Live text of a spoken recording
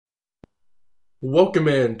Welcome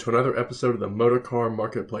in to another episode of the Motorcar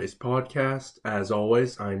Marketplace podcast. As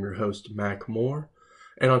always, I'm your host, Mac Moore.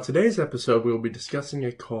 And on today's episode, we will be discussing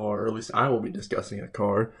a car, or at least I will be discussing a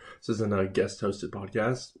car. This isn't a guest-hosted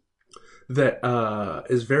podcast that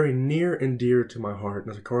is very near and dear to my heart,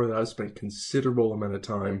 and it's a car that I've spent considerable amount of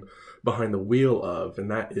time behind the wheel of, and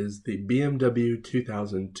that is the BMW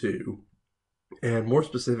 2002. And more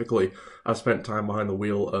specifically, I've spent time behind the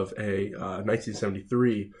wheel of a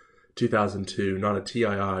 1973 2002, not a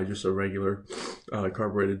TII, just a regular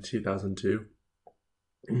carbureted 2002.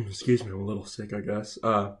 Excuse me, I'm a little sick, I guess.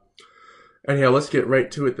 Anyhow, let's get right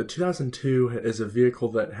to it. The 2002 is a vehicle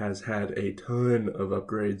that has had a ton of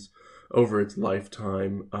upgrades over its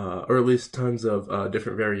lifetime, or at least tons of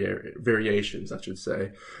different variations, I should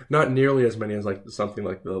say. Not nearly as many as like something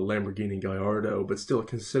like the Lamborghini Gallardo, but still a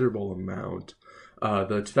considerable amount.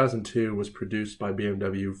 The 2002 was produced by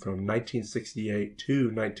BMW from 1968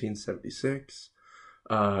 to 1976.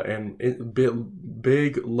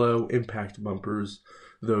 Big low impact bumpers,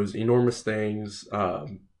 those enormous things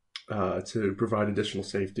to provide additional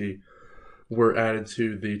safety, were added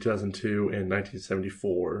to the 2002 in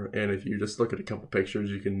 1974. And if you just look at a couple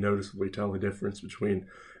pictures, you can noticeably tell the difference between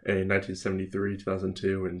a 1973,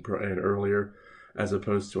 2002, and earlier, as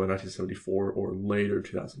opposed to a 1974 or later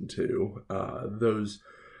 2002. Those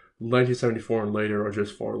 1974 and later are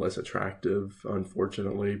just far less attractive,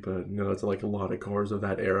 unfortunately, but it's like a lot of cars of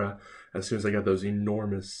that era. As soon as they got those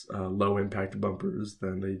enormous low impact bumpers,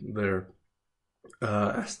 then they're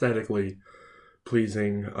aesthetically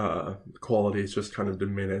pleasing quality is just kind of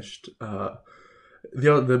diminished. The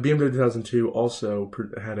BMW 2002 also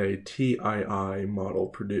had a TII model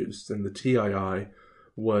produced, and the TII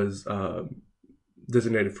was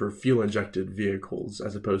designated for fuel-injected vehicles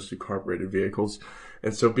as opposed to carbureted vehicles.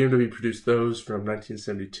 And so BMW produced those from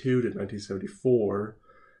 1972 to 1974,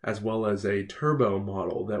 as well as a turbo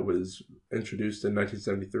model that was introduced in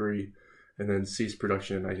 1973 and then ceased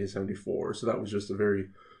production in 1974. So that was just a very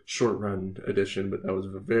short-run edition, but that was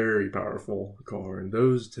a very powerful car. And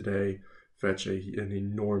those today fetch an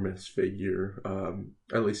enormous figure,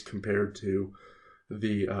 at least compared to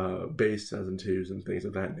the base 2002s and things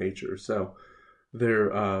of that nature. So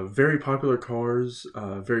they're very popular cars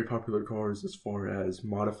as far as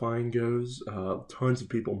modifying goes. Tons of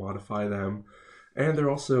people modify them, and they're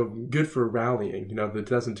also good for rallying. The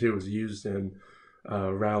 2002 was used in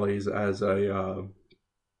rallies as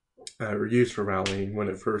used for rallying when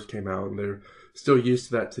it first came out, and they're still used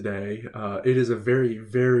to that today. It is a very,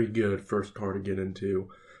 very good first car to get into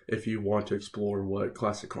if you want to explore what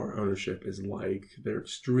classic car ownership is like. They're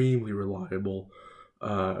extremely reliable.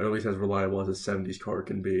 Or at least as reliable as a 70s car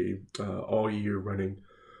can be. All year running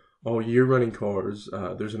cars.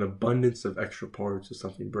 There's an abundance of extra parts if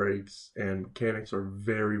something breaks, and mechanics are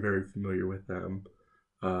very, very familiar with them.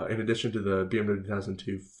 In addition to the BMW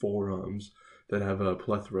 2002 forums that have a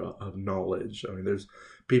plethora of knowledge. I mean, there's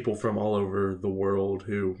people from all over the world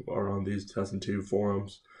who are on these 2002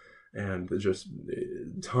 forums, and just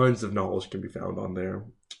tons of knowledge can be found on there.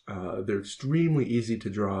 They're extremely easy to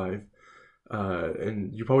drive.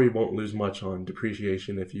 And you probably won't lose much on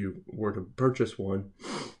depreciation if you were to purchase one,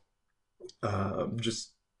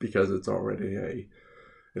 just because it's already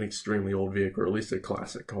an extremely old vehicle, or at least a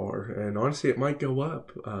classic car. And honestly, it might go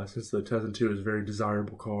up since the 2002 is a very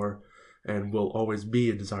desirable car and will always be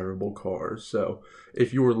a desirable car. So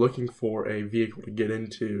if you were looking for a vehicle to get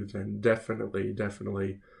into, then definitely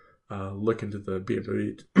look into the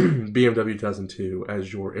BMW 2002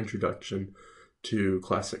 as your introduction to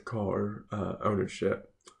classic car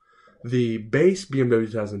ownership. The base BMW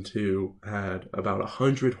 2002 had about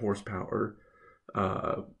 100 horsepower,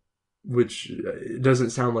 which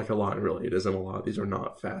doesn't sound like a lot, really. It isn't a lot. These are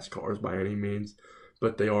not fast cars by any means,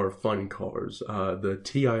 but they are fun cars. The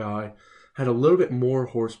TII had a little bit more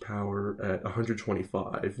horsepower at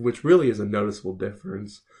 125, which really is a noticeable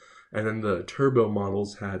difference. And then the turbo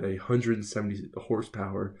models had 170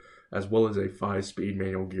 horsepower, as well as a 5-speed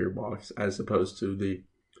manual gearbox, as opposed to the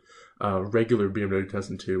regular BMW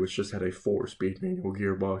 2002, which just had a 4-speed manual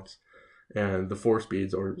gearbox. And the 4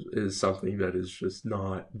 speeds is something that is just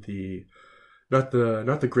not the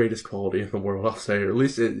greatest quality in the world, I'll say. Or at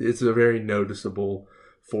least it's a very noticeable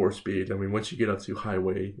 4-speed. I mean, once you get up to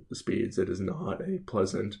highway speeds, it is not a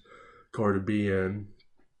pleasant car to be in.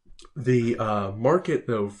 The market,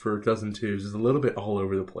 though, for 2002s is a little bit all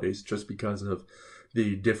over the place just because of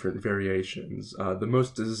the different variations. The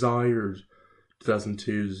most desired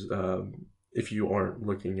 2002s, if you aren't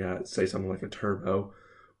looking at, say, something like a turbo,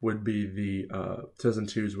 would be the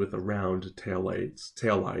 2002s with the round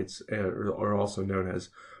taillights, are also known as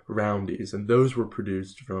roundies, and those were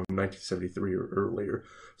produced from 1973 or earlier.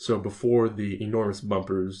 So before the enormous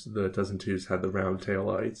bumpers, the 2002s had the round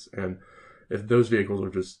taillights, and if those vehicles are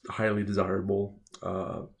just highly desirable.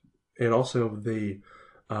 And also the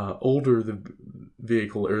older the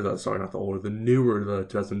vehicle, or not the older, the newer the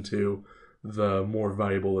 2002, the more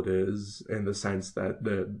valuable it is, in the sense that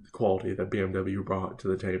the quality that BMW brought to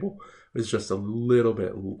the table is just a little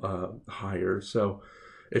bit higher. So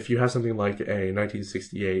if you have something like a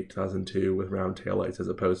 1968 2002 with round taillights as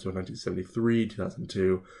opposed to a 1973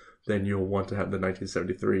 2002, then you'll want to have the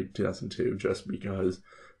 1973 2002, just because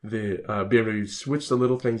the BMW switched the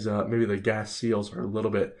little things up. Maybe the gas seals are a little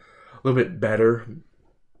bit better,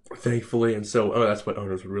 thankfully, and so that's what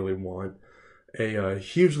owners would really want. A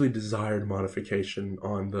hugely desired modification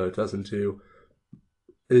on the 2002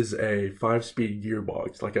 is a 5-speed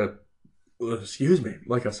gearbox. Like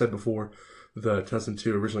I said before, the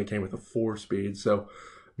 2002 originally came with a 4-speed, so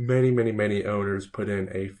many owners put in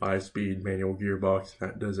a 5-speed manual gearbox.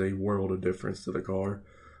 That does a world of difference to the car.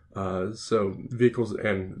 So vehicles,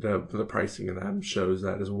 and the pricing of them shows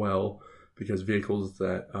that as well, because vehicles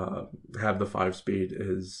that have the 5-speed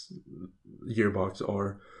gearbox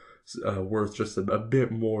are worth just a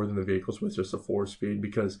bit more than the vehicles with just a 4-speed,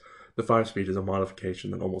 because the 5-speed is a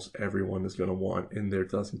modification that almost everyone is going to want in their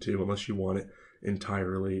 2002, unless you want it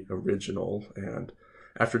entirely original. And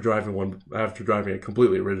after driving a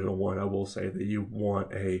completely original one, I will say that you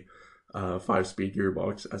want a 5-speed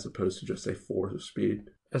gearbox as opposed to just a 4-speed.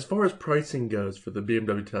 As far as pricing goes for the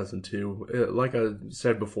BMW 2002, like I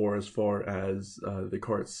said before, as far as the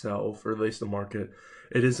car itself, or at least the market,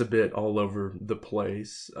 it is a bit all over the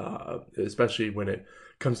place, especially when it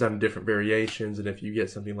comes down to different variations. And if you get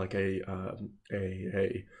something like a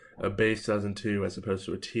base 2002 as opposed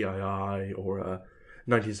to a TII, or a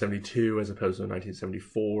 1972 as opposed to a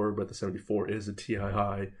 1974, but the 74 is a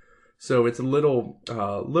TII, so it's a little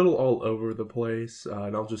all over the place.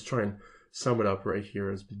 And I'll just try and sum it up right here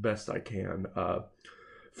as best I can.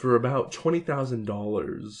 For about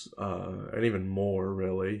 $20,000, and even more,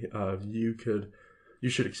 really, you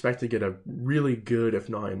should expect to get a really good, if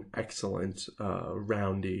not an excellent,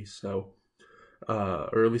 roundy. So,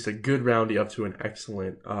 or at least a good roundy up to an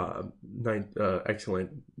excellent,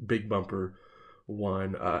 excellent big bumper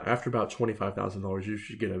one. After about $25,000, you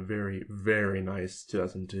should get a very, very nice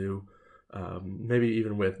 2002. Maybe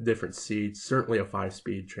even with different seats, certainly a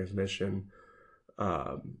 5-speed transmission,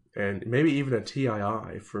 and maybe even a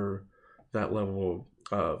TII for that level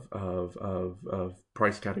of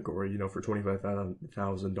price category. For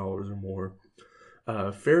 $25,000 or more.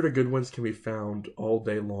 Fair to good ones can be found all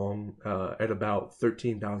day long at about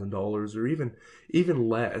 $13,000, or even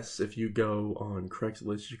less. If you go on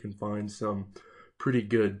Craigslist, you can find some pretty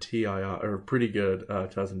good TII, or pretty good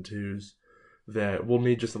 2002s that will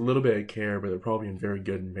need just a little bit of care, but they're probably in very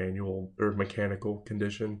good manual or mechanical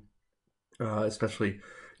condition, especially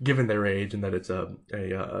given their age, and that it's a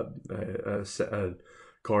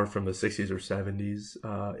car from the 60s or 70s,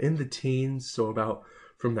 in the teens. So about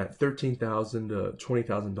from that $13,000 to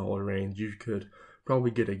 $20,000 range, you could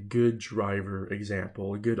probably get a good driver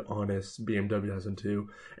example, a good honest BMW 2002.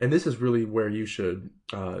 And this is really where you should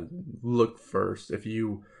look first if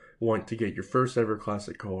you want to get your first ever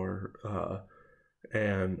classic car,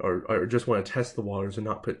 or just want to test the waters and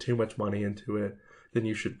not put too much money into it. Then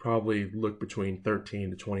you should probably look between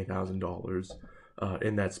 $13,000 to $20,000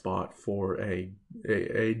 in that spot for a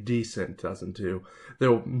decent 2002.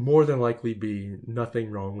 There'll more than likely be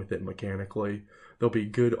nothing wrong with it mechanically. There'll be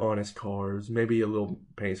good, honest cars, maybe a little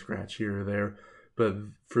paint scratch here or there, but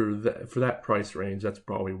for that price range, that's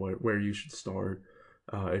probably where you should start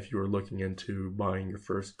if you were looking into buying your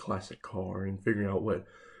first classic car and figuring out what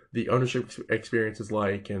the ownership experience is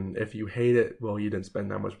like. And if you hate it, well, you didn't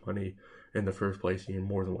spend that much money in the first place. You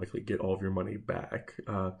more than likely get all of your money back.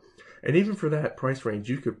 And even for that price range,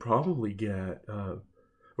 you could probably get,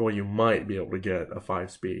 well, you might be able to get a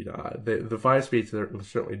 5-speed. The 5-speeds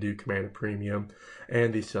certainly do command a premium,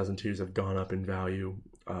 and these 2002s have gone up in value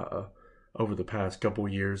over the past couple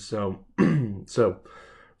years. So,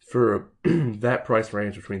 for that price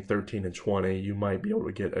range between 13 and 20, you might be able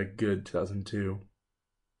to get a good 2002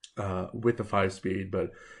 with the 5-speed.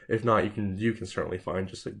 But if not, you can certainly find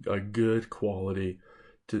just a good quality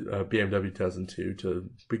BMW 2002 to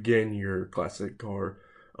begin your classic car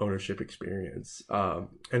ownership experience. And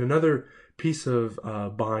another piece of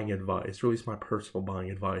buying advice, or at least my personal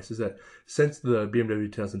buying advice, is that since the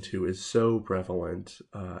BMW 2002 is so prevalent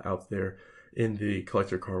out there in the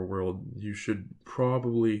collector car world, you should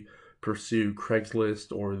probably pursue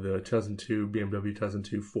Craigslist or the 2002 BMW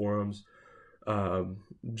 2002 forums.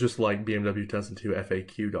 just like BMW 2002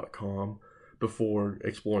 FAQ.com, before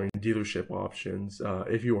exploring dealership options.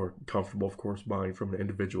 If you are comfortable, of course, buying from an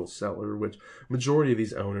individual seller, which majority of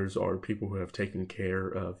these owners are people who have taken care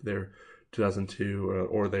of their 2002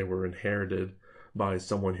 or they were inherited by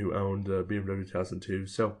someone who owned a BMW 2002.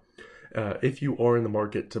 So if you are in the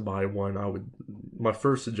market to buy one, my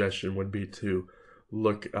first suggestion would be to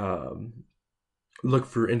look look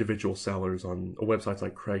for individual sellers on websites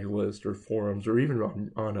like Craigslist or forums, or even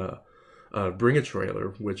on Bring a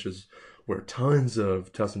Trailer, which is where tons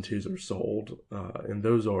of 2002s are sold, and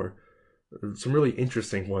those are some really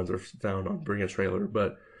interesting ones are found on Bring a Trailer.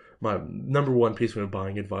 But my number one piece of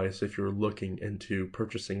buying advice, if you're looking into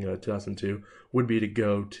purchasing a 2002, would be to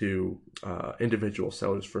go to individual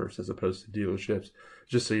sellers first, as opposed to dealerships,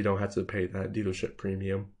 just so you don't have to pay that dealership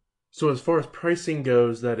premium. So as far as pricing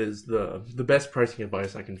goes, that is the best pricing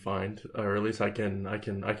advice I can find, or at least I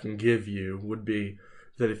can give you, would be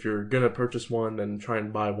that if you're gonna purchase one, then try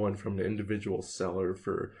and buy one from an individual seller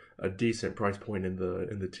for a decent price point in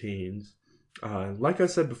the teens. Like I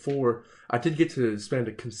said before, I did get to spend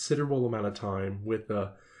a considerable amount of time with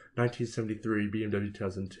the 1973 BMW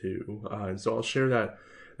 2002, and so I'll share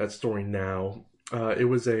that story now. It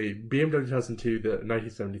was a BMW 2002, the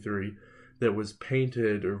 1973, that was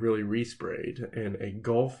painted or really resprayed in a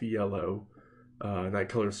Gulf yellow, and that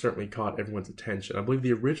color certainly caught everyone's attention. I believe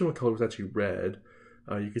the original color was actually red.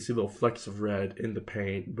 You can see little flecks of red in the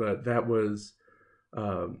paint, but that was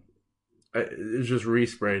it was just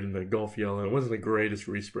resprayed in the Gulf yellow. It wasn't the greatest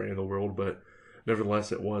respray in the world, but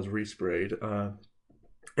nevertheless, it was resprayed.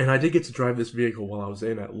 And I did get to drive this vehicle while I was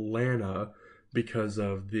in Atlanta because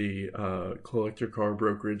of the collector car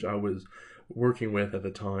brokerage I was working with at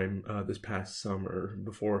the time, this past summer,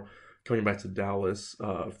 before coming back to Dallas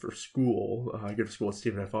for school. I go to school at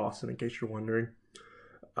Stephen F. Austin, in case you're wondering.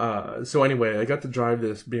 So anyway, I got to drive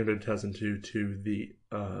this BMW 2002 to the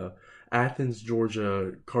Athens,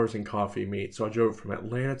 Georgia Cars and Coffee meet. So I drove from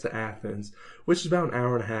Atlanta to Athens, which is about an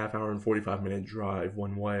hour and a half, hour and 45-minute drive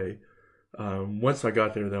one way. Once I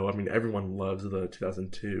got there, though, I mean, everyone loves the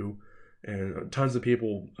 2002. And tons of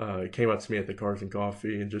people came up to me at the Cars and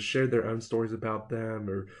Coffee and just shared their own stories about them,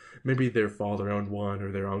 or maybe their father owned one,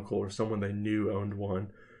 or their uncle, or someone they knew owned one.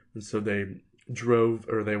 And so they drove,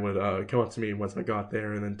 or they would come up to me once I got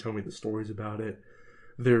there and then tell me the stories about it.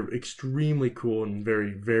 They're extremely cool and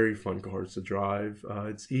very, very fun cars to drive.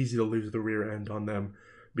 It's easy to lose the rear end on them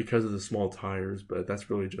because of the small tires, but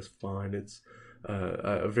that's really just fine. It's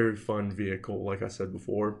a very fun vehicle, like I said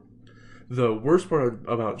before. The worst part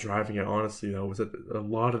about driving it, honestly, though, was that a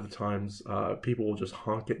lot of the times people will just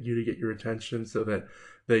honk at you to get your attention so that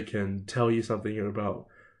they can tell you something about,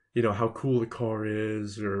 how cool the car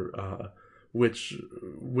is, or which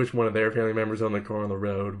one of their family members own the car on the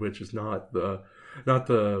road, which is not the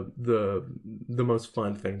most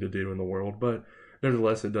fun thing to do in the world. But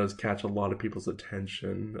nevertheless, it does catch a lot of people's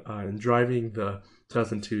attention. And driving the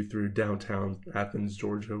 2002 through downtown Athens,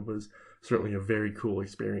 Georgia, was certainly a very cool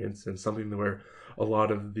experience, and something where a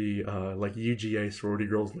lot of the like UGA sorority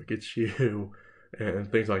girls look at you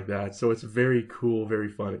and things like that. So it's a very cool, very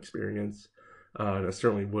fun experience. And I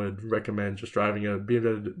certainly would recommend just driving a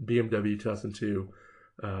BMW 2002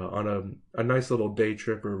 on a nice little day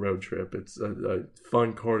trip or road trip. It's a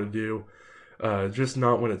fun car to do. Just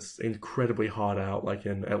not when it's incredibly hot out, like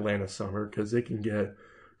in Atlanta summer, because it can get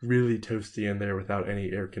really toasty in there without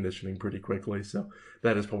any air conditioning pretty quickly. So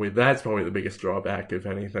that's probably the biggest drawback, if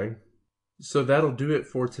anything. So that'll do it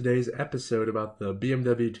for today's episode about the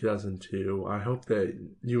BMW 2002. I hope that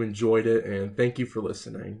you enjoyed it, and thank you for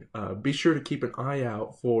listening. Be sure to keep an eye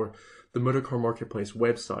out for the Motorcar Marketplace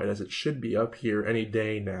website, as it should be up here any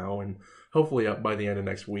day now, and hopefully up by the end of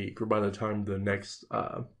next week, or by the time the next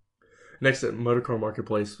Motorcar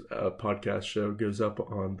Marketplace podcast show goes up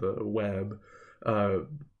on the web.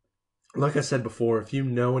 Like I said before, if you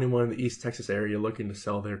know anyone in the East Texas area looking to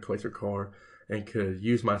sell their collector car and could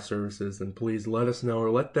use my services, then please let us know,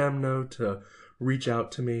 or let them know to reach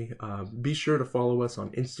out to me. Be sure to follow us on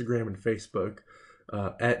Instagram and Facebook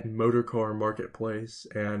at Motorcar Marketplace.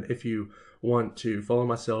 And if you want to follow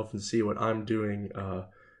myself and see what I'm doing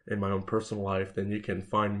in my own personal life, then you can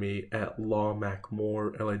find me at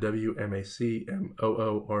LawMacMoore,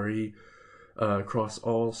 LAWMACMOORE, across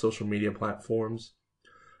all social media platforms.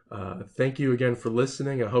 Thank you again for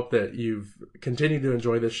listening. I hope that you've continued to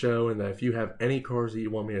enjoy this show, and that if you have any cars that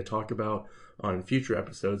you want me to talk about on future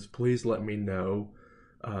episodes, please let me know.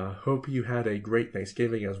 Hope you had a great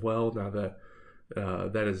Thanksgiving as well. Now that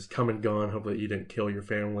that is come and gone, hope that you didn't kill your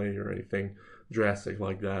family or anything drastic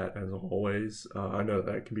like that, as always. I know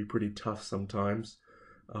that can be pretty tough sometimes.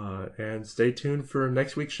 And stay tuned for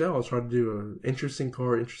next week's show. I'll try to do an interesting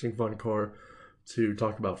fun car to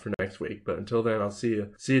talk about for next week. But until then, I'll see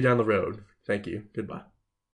you down the road. Thank you. Goodbye.